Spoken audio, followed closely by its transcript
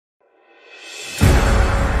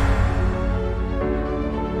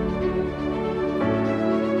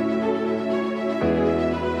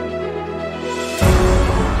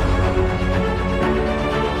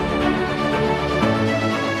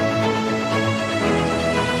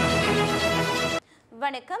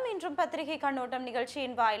வணக்கம். இன்றும் பத்திரிகை கண்ணோட்டம்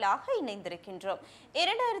நிகழ்ச்சியின் வாயிலாக இணைந்திருக்கின்றோம்.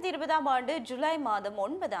 2020ஆம் ஆண்டு ஜூலை மாதம்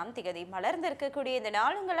 9ஆம் தேதி மலர்ந்திருக்கக்கூடிய இந்த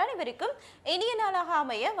நாளுங்கள் அனைவருக்கும் இனிய நாளாக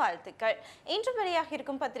அமைய வாழ்த்துக்கள். இன்று வெளியாக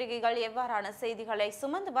இருக்கும் பத்திரிகைகள் எவ்வாறான செய்திகளை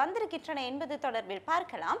சுமந்து வந்திருக்கின்றன என்பது தொடர்பில்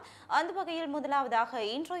பார்க்கலாம். அந்த வகையில் முதலாவதாக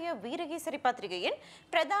இன்றைய வீரகேசரி பத்திரிகையின்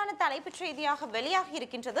பிரதான தலைப்புச் செய்தியாக வெளியாகி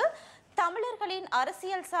இருக்கின்றது. தமிழர்களின்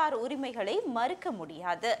அரசியல் சார் உரிமைகளை மறுக்க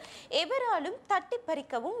முடியாது, எவராலும் தட்டி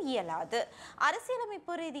பறிக்கவும் இயலாது, அரசியலமைப்பு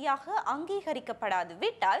ரீதியாக அங்கீகரிக்கப்படாது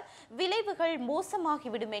விட்டால் விளைவுகள்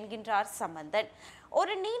மோசமாகிவிடும் என்கின்றார் சம்பந்தன்.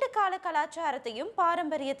 ஒரு நீண்ட கால கலாச்சாரத்தையும்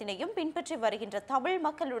பாரம்பரியத்தினையும் பின்பற்றி வருகின்ற தமிழ்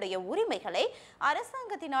மக்களுடைய உரிமைகளை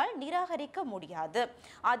அரசாங்கத்தினால் நிராகரிக்க முடியாது.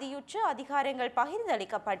 அதியுற்ற அதிகாரங்கள்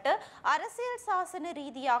பகிர்ந்தளிக்கப்பட்டு அரசியல் சாசன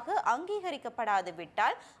ரீதியாக அங்கீகரிக்கப்படாது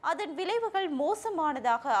விட்டால் அதன் விளைவுகள்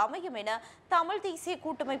மோசமானதாக அமையும் என தமிழ் தேசிய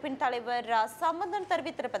கூட்டமைப்பின் தலைவர் சம்பந்தன்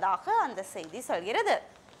தெரிவித்திருப்பதாக அந்த செய்தி சொல்கிறது.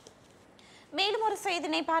 மேலும் ஒரு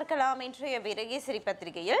செய்தினை பார்க்கலாம். இன்றைய வீரகேசரி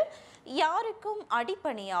பத்திரிகையில் யாருக்கும்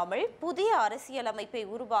அடிபணியாமல் புதிய அரசியலமைப்பை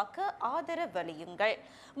உருவாக்க ஆதரவளியுங்கள்,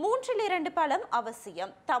 2/3 பலம்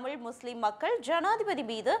அவசியம், தமிழ் முஸ்லிம் மக்கள் ஜனாதிபதி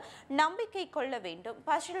மீது நம்பிக்கை கொள்ள வேண்டும்,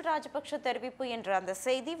 பசில் ராஜபக்ஷ தெரிவிப்பு என்ற அந்த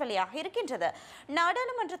செய்தி வெளியாக இருக்கின்றது.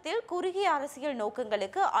 நாடாளுமன்றத்தில் குறுகிய அரசியல்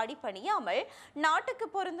நோக்கங்களுக்கு அடிபணியாமல் நாட்டுக்கு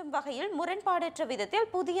பொருந்தும் வகையில் முரண்பாடற்ற விதத்தில்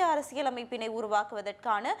புதிய அரசியலமைப்பினை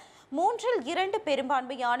உருவாக்குவதற்கான 2/3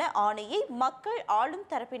 பெரும்பான்மையான ஆணையை மக்கள் ஆளும்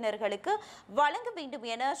தரப்பினர்களுக்கு வழங்க வேண்டும்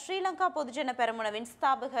என ஸ்ரீலங்கா பொதுஜன பெரமுனவின்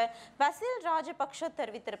ஸ்தாபகர் பசில் ராஜபக்ஷ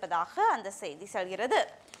தெரிவித்திருப்பதாக அந்த செய்தி சொல்கிறது.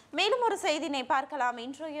 மேலும் ஒரு செய்தினை பார்க்கலாம்.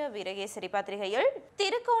 இன்றைய வீரகேசரி பத்திரிகையில்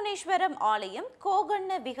திருக்கோணேஸ்வரம் ஆலயம்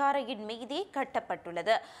கோகண்ண விகாரையின் மீதே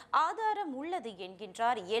கட்டப்பட்டுள்ளது, ஆதாரம் உள்ளது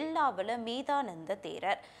என்கின்றார் எல்லாவல மீதானந்த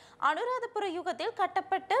தேரர். அனுராதபுர யுகத்தில்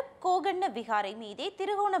கட்டப்பட்ட கோகண்ண விகாரை மீதே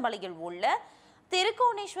திருகோணமலையில் உள்ள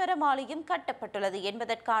திருக்கோணேஸ்வரம் ஆலயம் கட்டப்பட்டுள்ளது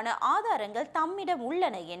என்பதற்கான ஆதாரங்கள் தம்மிடம்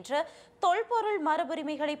உள்ளன என்று தொல்பொருள்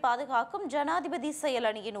மரபுரிமைகளை பாதுகாக்கும் ஜனாதிபதி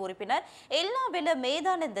செயலணியின் உறுப்பினர் எல்லாவெல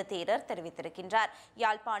மேதானந்த தேரர் தெரிவித்திருக்கின்றார்.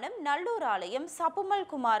 யாழ்ப்பாணம் நல்லூர் ஆலயம் சப்புமல்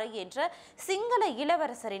குமார என்ற சிங்கள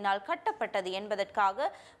இளவரசரினால் கட்டப்பட்டது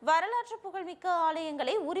என்பதற்காக வரலாற்று புகழ்மிக்க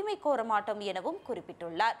ஆலயங்களை உரிமை கோர மாட்டோம் எனவும்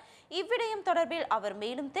குறிப்பிட்டுள்ளார். இவ்விடயம் தொடர்பில் அவர்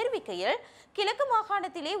மேலும் தெரிவிக்கையில், கிழக்கு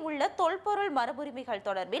மாகாணத்திலே உள்ள தொல்பொருள் மரபுரிமைகள்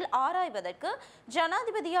தொடர்பில் ஆராய்வதற்கு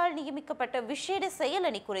ஜனாதிபதியால் நியமிக்கப்பட்ட விசேட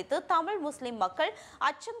செயலணி குறித்து தமிழ் முஸ்லிம் மக்கள்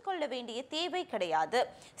அச்சம் கொள்ள வேண்டிய தேவை கிடையாது.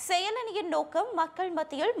 செயலணியின் நோக்கம் மக்கள்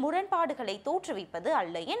மத்தியில் முரண்பாடுகளை தோற்றுவிப்பது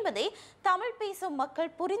அல்ல என்பதை தமிழ் பேசும் மக்கள்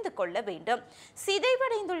புரிந்து கொள்ள வேண்டும்.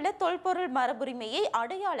 சிதைவடைந்துள்ள தொல்பொருள் மரபுரிமையை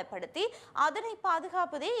அடையாளப்படுத்தி அதனை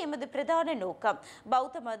பாதுகாப்பதே எமது பிரதான நோக்கம்.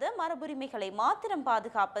 பௌத்த மத மரபுரிமைகளை மாத்திரம்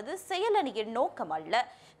பாதுகாப்பது செயலணியின் நோக்கம் அல்ல.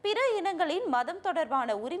 பிற இனங்களின் மதம் தொடர்பான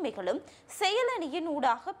உரிமைகளும் செயலணியின்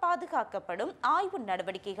ஊடாக பாதுகாக்கப்படும். ஆய்வு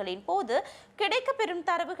நடவடிக்கைகளின் போது கிடைக்கப்பெறும்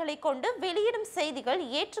தரவுகளை கொண்டு வெளியிடும் செய்திகள்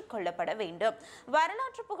ஏற்றுக்கொள்ளப்பட வேண்டும்.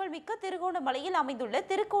 வரலாற்று புகழ்மிக்க திருகோணமலையில் அமைந்துள்ள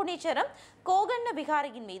திருக்கோணேஸ்வரம் கோகண்ண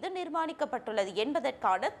விகாரையின் மீது நிர்மாணிக்கப்பட்டுள்ளது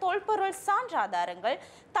என்பதற்கான தொல்பொருள் சான்றாதாரங்கள்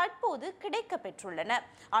தற்போது கிடைக்கப்பெற்றுள்ளன.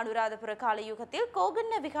 அனுராதபுர காலயுகத்தில்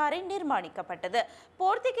கோகண்ண விகாரை நிர்மாணிக்கப்பட்டது.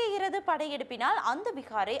 போர்த்துகேயரது படையெடுப்பினால் அந்த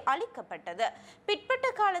விகாரை அழிக்கப்பட்டது. பிற்பட்ட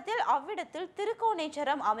காலத்தில் அவ்விடத்தில்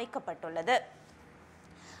திருக்கோணேஸ்வரம் அமைக்கப்பட்டுள்ளது.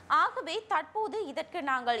 ஆகவே தற்போது இதற்கு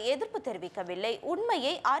நாங்கள் எதிர்ப்பு தெரிவிக்கவில்லை.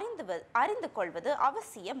 உண்மையை அறிந்து கொள்வது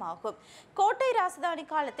அவசியமாகும். கோட்டை ராசதானி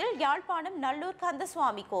காலத்தில் யாழ்ப்பாணம் நல்லூர்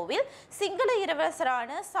கந்தசுவாமி கோவில் சிங்கள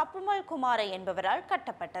இளவரசரான சப்புமல் குமார என்பவரால்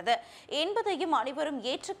கட்டப்பட்டது என்பதையும் அனைவரும்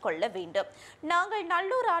ஏற்றுக்கொள்ள வேண்டும். நாங்கள்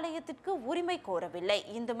நல்லூர் ஆலயத்திற்கு உரிமை கோரவில்லை.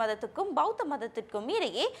 இந்து மதத்துக்கும் பௌத்த மதத்திற்கும்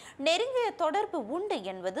இடையே நெருங்கிய தொடர்பு உண்டு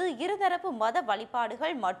என்பது இருதரப்பு மத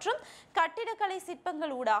வழிபாடுகள் மற்றும் கட்டிடக்கலை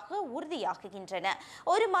சிற்பங்கள் ஊடாக உறுதியாகுகின்றன.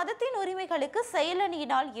 ஒரு மதத்தின் உரிமைகளுக்கு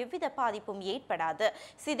செயலணியினால் எவ்வித பாதிப்பும் ஏற்படாது.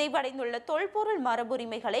 சிதைவடைந்துள்ள தொல்பொருள்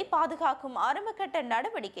மரபுரிமைகளை பாதுகாக்கும் ஆரம்பகட்ட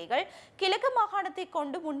நடவடிக்கைகள் கிழக்கு மாகாணத்தை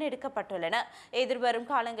கொண்டு முன்னெடுக்கப்பட்டுள்ளன. எதிர்வரும்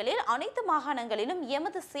காலங்களில் அனைத்து மாகாணங்களிலும்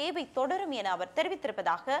எமது சேவை தொடரும் என அவர்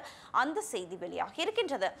தெரிவித்திருப்பதாக அந்த செய்தி வெளியாகி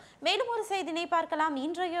இருக்கின்றது. மேலும் ஒரு செய்தினை பார்க்கலாம்.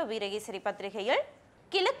 இன்றைய வீரகேசரி பத்திரிகையில்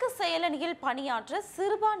கிழக்கு செயலணியில் பணியாற்ற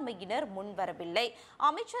சிறுபான்மையினர் முன்வரவில்லை,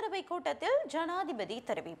 அமைச்சரவை கூட்டத்தில் ஜனாதிபதி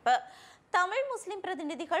தெரிவிப்பு. தமிழ் முஸ்லிம்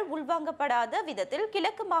பிரதிநிதிகள் உள்வாங்கப்படாத விதத்தில்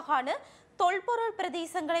கிழக்கு மாகாண தொல்பொருள்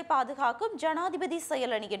பிரதேசங்களை பாதுகாக்கும் ஜனாதிபதி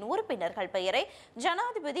செயலணியின் உறுப்பினர்கள் பெயரை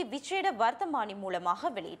ஜனாதிபதி விசேட வர்த்தமானி மூலமாக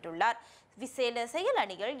வெளியிட்டுள்ளார். விசேட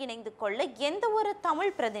செயலணிகள் இணைந்து கொள்ள எந்த ஒரு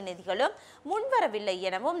தமிழ் பிரதிநிதிகளும் முன்வரவில்லை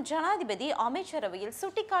எனவும் ஜனாதிபதி அமைச்சரவையில்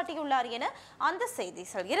சுட்டிக்காட்டியுள்ளார் என அந்த செய்தி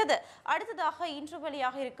சொல்கிறது. அடுத்ததாக இன்று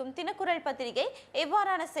வெளியாக இருக்கும் தினக்குரல் பத்திரிகை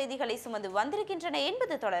எவ்வாறான செய்திகளை சுமந்து வந்திருக்கின்றன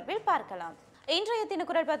என்பது தொடர்பில் பார்க்கலாம். இன்றைய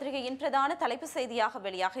தினக்குரல் பத்திரிகையின் பிரதான தலைப்பு செய்தியாக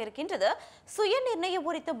வெளியாக இருக்கின்றது. சுய நிர்ணய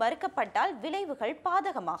உரித்து மறுக்கப்பட்டால் விளைவுகள்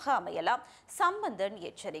பாதகமாக அமையலாம், சம்பந்தன்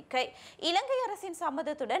எச்சரிக்கை. இலங்கை அரசின்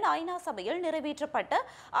சம்மதத்துடன் ஐநா சபையில் நிறைவேற்றப்பட்ட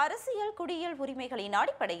அரசியல் குடியியல் உரிமைகளின்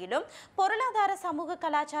அடிப்படையிலும் பொருளாதார சமூக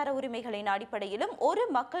கலாச்சார உரிமைகளின் அடிப்படையிலும் ஒரு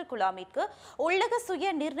மக்கள் குழாமிற்கு உள்ளக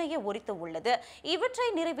சுய நிர்ணய உரித்து உள்ளது. இவற்றை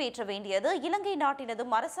நிறைவேற்ற வேண்டியது இலங்கை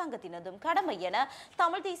நாட்டினதும் அரசாங்கத்தினதும் கடமை என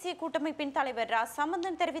தமிழ் தேசிய கூட்டமைப்பின் தலைவர்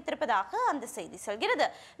சம்பந்தன் தெரிவித்திருப்பதாக அந்த செய்தி சொல்கிறது.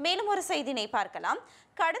 மேலும் ஒரு செய்தியை பார்க்கலாம்.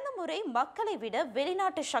 கடந்த முறை மக்களை விட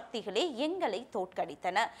வெளிநாட்டு சக்திகளே எங்களை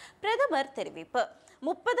தோற்கடித்தன, பிரதமர் தெரிவிப்பு.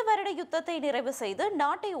 30 வருட யுத்தத்தை நிறைவு செய்து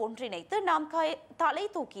நாட்டை ஒன்றிணைத்து நாம் தலை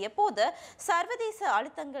தூக்கிய போது சர்வதேச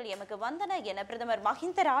அழுத்தங்கள் எமக்கு வந்தன என பிரதமர்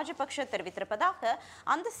மஹிந்த ராஜபக்ஷ தெரிவித்திருப்பதாக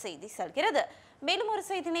அந்த செய்தி சொல்கிறது. மேலும் ஒரு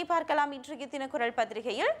செய்தியை பார்க்கலாம். இன்றைய தினக்குரல்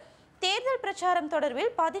பத்திரிகையில் தேர்தல் பிரச்சாரம் தொடர்பில்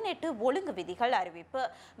 18 ஒழுங்கு விதிகள் அறிவிப்பு,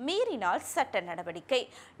 மீறினால் சட்ட நடவடிக்கை.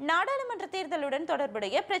 நாடாளுமன்ற தேர்தலுடன்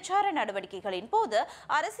தொடர்புடைய பிரச்சார நடவடிக்கைகளின் போது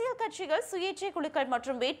அரசியல் கட்சிகள், சுயேட்சை குழுக்கள்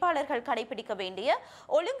மற்றும் வேட்பாளர்கள் கடைபிடிக்க வேண்டிய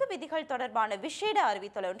ஒழுங்கு விதிகள் தொடர்பான விசேட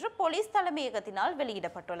அறிவித்தல் ஒன்று போலீஸ் தலைமையகத்தினால்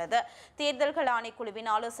வெளியிடப்பட்டுள்ளது. தேர்தல்கள்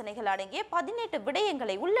ஆணைக்குழுவின் ஆலோசனைகள் அடங்கிய 18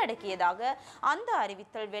 விடயங்களை உள்ளடக்கியதாக அந்த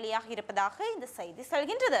அறிவித்தல் வெளியாகி இருப்பதாக இந்த செய்தி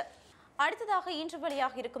சொல்கின்றது. அடுத்ததாக இன்று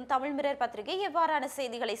வெளியாக இருக்கும் தமிழ் மிரர் பத்திரிகை எவ்வாறான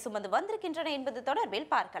செய்திகளை சுமந்து வந்திருக்கின்றன என்பது தொடர்பில்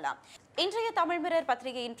பார்க்கலாம். இன்றைய தமிழ் மிரர்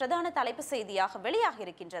பத்திரிகையின் பிரதான தலைப்பு செய்தியாக வெளியாக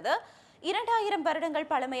இருக்கின்றது. 2000 வருடங்கள்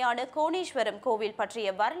பழமையான கோணேஸ்வரம் கோவில்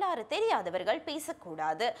பற்றிய வரலாறு தெரியாதவர்கள்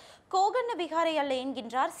பேசக்கூடாது, கோகர்ண விகாரை அல்ல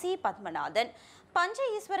என்கின்றார் சி. பத்மநாதன். பஞ்ச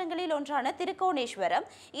ஈஸ்வரங்களில் ஒன்றான திருக்கோணேஸ்வரம்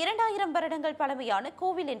 2000 வருடங்கள் பழமையான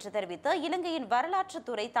கோவில் என்று தெரிவித்த இலங்கையின்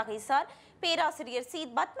வரலாற்றுத்துறை தகைசார் பேராசிரியர் சி.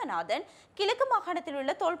 பத்மநாதன், கிழக்கு மாகாணத்தில்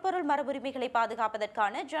உள்ள தொல்பொருள் மரபுரிமைகளை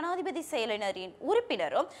பாதுகாப்பதற்கான ஜனாதிபதி செயலரின்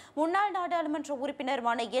உறுப்பினரும் முன்னாள் நாடாளுமன்ற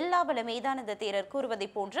உறுப்பினருமான எல்லாவல மேதானந்த தேரர் கூறுவதை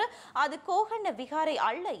போன்று அது கோகர்ண விகாரை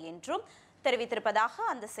அல்ல என்றும் தெரிவித்திருப்பதாக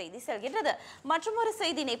அந்த செய்தி செல்கின்றது. மற்றும் ஒரு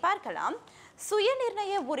செய்தியை பார்க்கலாம். சுய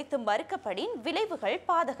நிர்ணய உரித்து மறுக்கப்படின் விளைவுகள்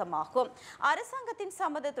பாதகமாகும். அரசாங்கத்தின்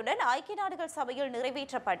சம்மதத்துடன் ஐக்கிய நாடுகள் சபையில்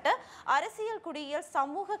நிறைவேற்றப்பட்ட அரசியல் குடியியல்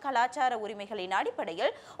சமூக கலாச்சார உரிமைகளின்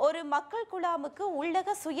அடிப்படையில் ஒரு மக்கள் குழாமுக்கு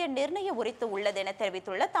உள்ளக சுய நிர்ணய உரித்து உள்ளது என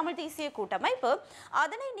தெரிவித்துள்ள தமிழ் தேசிய கூட்டமைப்பு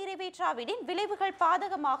அதனை நிறைவேற்றாவிடின் விளைவுகள்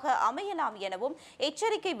பாதகமாக அமையலாம் எனவும்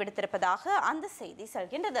எச்சரிக்கை விடுத்திருப்பதாக அந்த செய்தி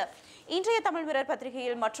சொல்கின்றது. இன்றைய தமிழ் மிரர்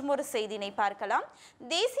பத்திரிகையில் மற்றும் ஒரு செய்தியை பார்க்கலாம்.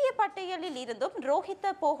 தேசிய பட்டியலில் இருந்தும்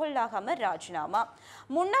ரோஹித்த போகல்லாகம ராஜினாமா.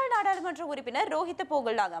 முன்னாள் நாடாளுமன்ற உறுப்பினர் ரோஹித்த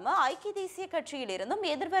போகல்லாகம ஐக்கிய தேசிய கட்சியில் இருந்தும்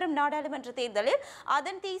எதிர்வரும் நாடாளுமன்ற தேர்தலில்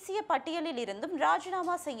அதன் தேசிய பட்டியலில் இருந்தும்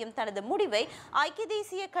ராஜினாமா செய்யும் தனது முடிவை ஐக்கிய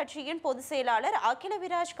தேசிய கட்சியின் பொதுச் செயலாளர் அகில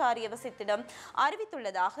விராஜ் காரியவசத்திடம்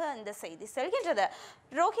அறிவித்துள்ளதாக அந்த செய்தி செல்கின்றது.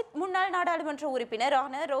 முன்னாள் நாடாளுமன்ற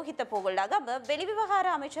உறுப்பினரான ரோஹித்த போகல்லாகம வெளிவிவகார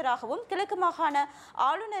அமைச்சராகவும் கிழக்கு மாகாண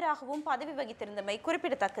ஆளுநராகவும் பதவி வகித்திருந்தமை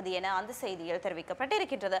குறிப்பிடத்தக்கது என அந்த செய்தியில்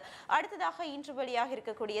தெரிவிக்கப்பட்டிருக்கின்றது. அடுத்ததாக இன்று வெளியாக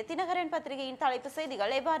இருக்கக்கூடிய தினகரன் பத்திரிகையின் தலைப்பு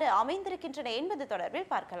செய்திகள் எவ்வாறு அமைந்திருக்கின்றன என்பது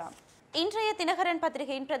தொடர்பில் பார்க்கலாம். இன்றைய தினகரன்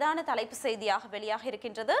பத்திரிகையின் பிரதான தலைப்பு செய்தியாக வெளியாக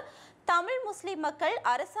இருக்கின்றது. தமிழ் முஸ்லிம் மக்கள்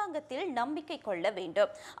அரசாங்கத்தில் நம்பிக்கை கொள்ள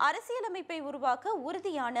வேண்டும், அரசியலமைப்பை உருவாக்க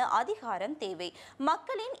உறுதியான அதிகாரம் தேவை,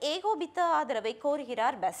 மக்களின் ஏகோபித்த ஆதரவை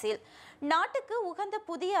கோருகிறார் பசில். நாட்டுக்கு உகந்த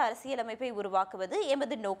புதிய அரசியலமைப்பை உருவாக்குவது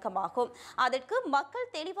எமது நோக்கமாகும், அதற்கு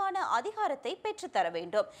மக்கள் தெளிவான அதிகாரத்தை பெற்றுத்தர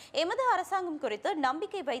வேண்டும். எமது அரசாங்கம் குறித்து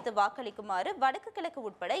நம்பிக்கை வைத்து வாக்களிக்குமாறு வடக்கு கிழக்கு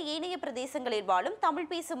உட்பட ஏனைய பிரதேசங்களில் வாழும்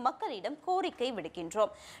தமிழ் பேசும் மக்களிடம் கோரிக்கை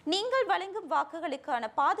விடுக்கின்றோம். நீங்கள் வழங்கும் வாக்குகளுக்கான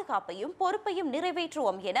பாதுகாப்பையும் பொறுப்பையும்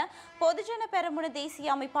நிறைவேற்றுவோம் என பொதுஜன பெரமுன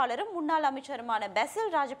தேசிய அமைப்பாளரும் முன்னாள் அமைச்சருமான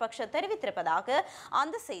பசில் ராஜபக்ஷ தெரிவித்திருப்பதாக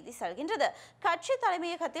அந்த செய்தி சொல்கின்றது. கட்சி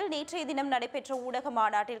தலைமையகத்தில் நேற்றைய தினம் நடைபெற்ற ஊடக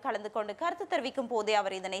மாநாட்டில் கலந்து கொண்டு கருத்து தெரிவிக்கும் போதே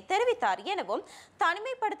அவர் இதனை தெரிவித்தார் எனவும்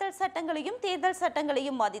தனிமைப்படுத்தல் சட்டங்களையும் தேர்தல்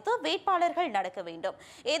சட்டங்களையும் மதித்து வேட்பாளர்கள் நடக்க வேண்டும்,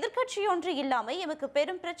 எதிர்க்கட்சி ஒன்று இல்லாமை எமக்கு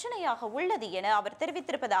பெரும் பிரச்சனையாக உள்ளது என அவர்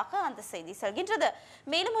தெரிவித்திருப்பதாக அந்த செய்தி சொல்கின்றது.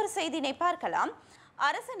 மேலும் ஒரு செய்தியை பார்க்கலாம்.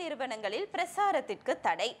 அரசு நிறுவனங்களில் பிரசாரத்திற்கு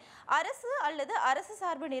தடை. அரசு அல்லது அரசு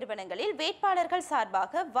சார்பு நிறுவனங்களில் வேட்பாளர்கள்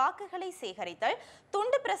சார்பாக வாக்குகளை சேகரித்தல்,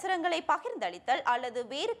 துண்டு பிரசுரங்களை பகிர்ந்தளித்தல் அல்லது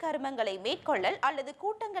வேறு கருமங்களை மேற்கொள்ளல் அல்லது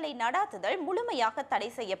கூட்டங்களை நடாத்துதல் முழுமையாக தடை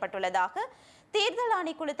செய்யப்பட்டுள்ளதாக தேர்தல்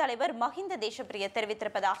ஆணைக்குழு தலைவர் மஹிந்த தேசப்பிரிய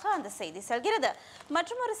தெரிவித்திருப்பதாக அந்த செய்தி சொல்கிறது.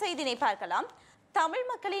 மற்றும் ஒரு செய்தியை பார்க்கலாம். தமிழ்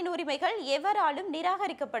மக்களின் உரிமைகள் எவராலும்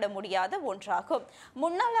நிராகரிக்கப்பட முடியாத ஒன்றாகும்.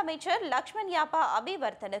 முன்னாள் அமைச்சர் லக்ஷ்மண் யாப்பா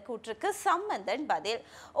அபிவர்த்தன கூற்றுக்கு சம்பந்தன் பதில்.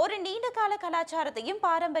 ஒரு நீண்ட கால கலாச்சாரத்தையும்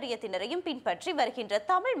பாரம்பரியத்தினரையும் பின்பற்றி வருகின்ற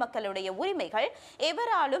தமிழ் மக்களுடைய உரிமைகள்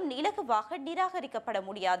எவராலும் இலகுவாக நிராகரிக்கப்பட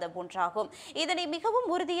முடியாத ஒன்றாகும். இதனை மிகவும்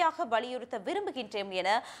உறுதியாக வலியுறுத்த விரும்புகின்றேன்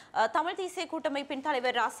என தமிழ் தேசிய கூட்டமைப்பின்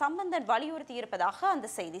தலைவர் சம்பந்தன் வலியுறுத்தி இருப்பதாக அந்த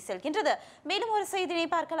செய்தி செல்கின்றது. மேலும் ஒரு செய்தியை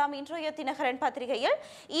பார்க்கலாம். இன்றைய தினகரன் பத்திரிகையில்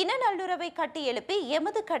இன நல்லுறவை கட்டி எழுப்பி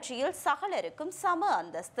எமது கட்சியில் சகலருக்கும் சம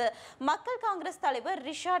அந்தஸ்து. மக்கள் காங்கிரஸ் தலைவர்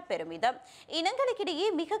ரிஷாட் பெருமிதம். இனங்களுக்கிடையே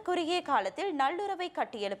மிக குறுகிய காலத்தில் நல்லுறவை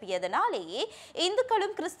கட்டியெழுப்பியதனாலேயே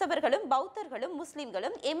இந்துக்களும் கிறிஸ்தவர்களும் பௌத்தர்களும்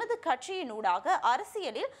முஸ்லிம்களும் எமது கட்சியினூடாக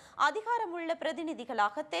அரசியலில் அதிகாரமுள்ள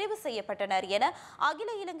பிரதிநிதிகளாக தேர்வு செய்யப்பட்டனர் என அகில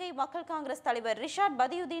இலங்கை மக்கள் காங்கிரஸ் தலைவர் ரிஷாட்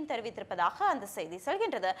பதியுதீன் தெரிவித்திருப்பதாக அந்த செய்தி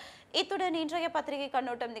சொல்கின்றது. இத்துடன் இன்றைய பத்திரிகை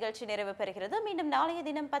கண்ணோட்டம் நிகழ்ச்சி நிறைவு பெறுகிறது. மீண்டும் நாளைய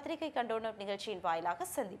தினம் பத்திரிகை கண்ணோட்டம் நிகழ்ச்சியின் வாயிலாக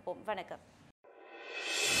சந்திப்போம். வணக்கம்.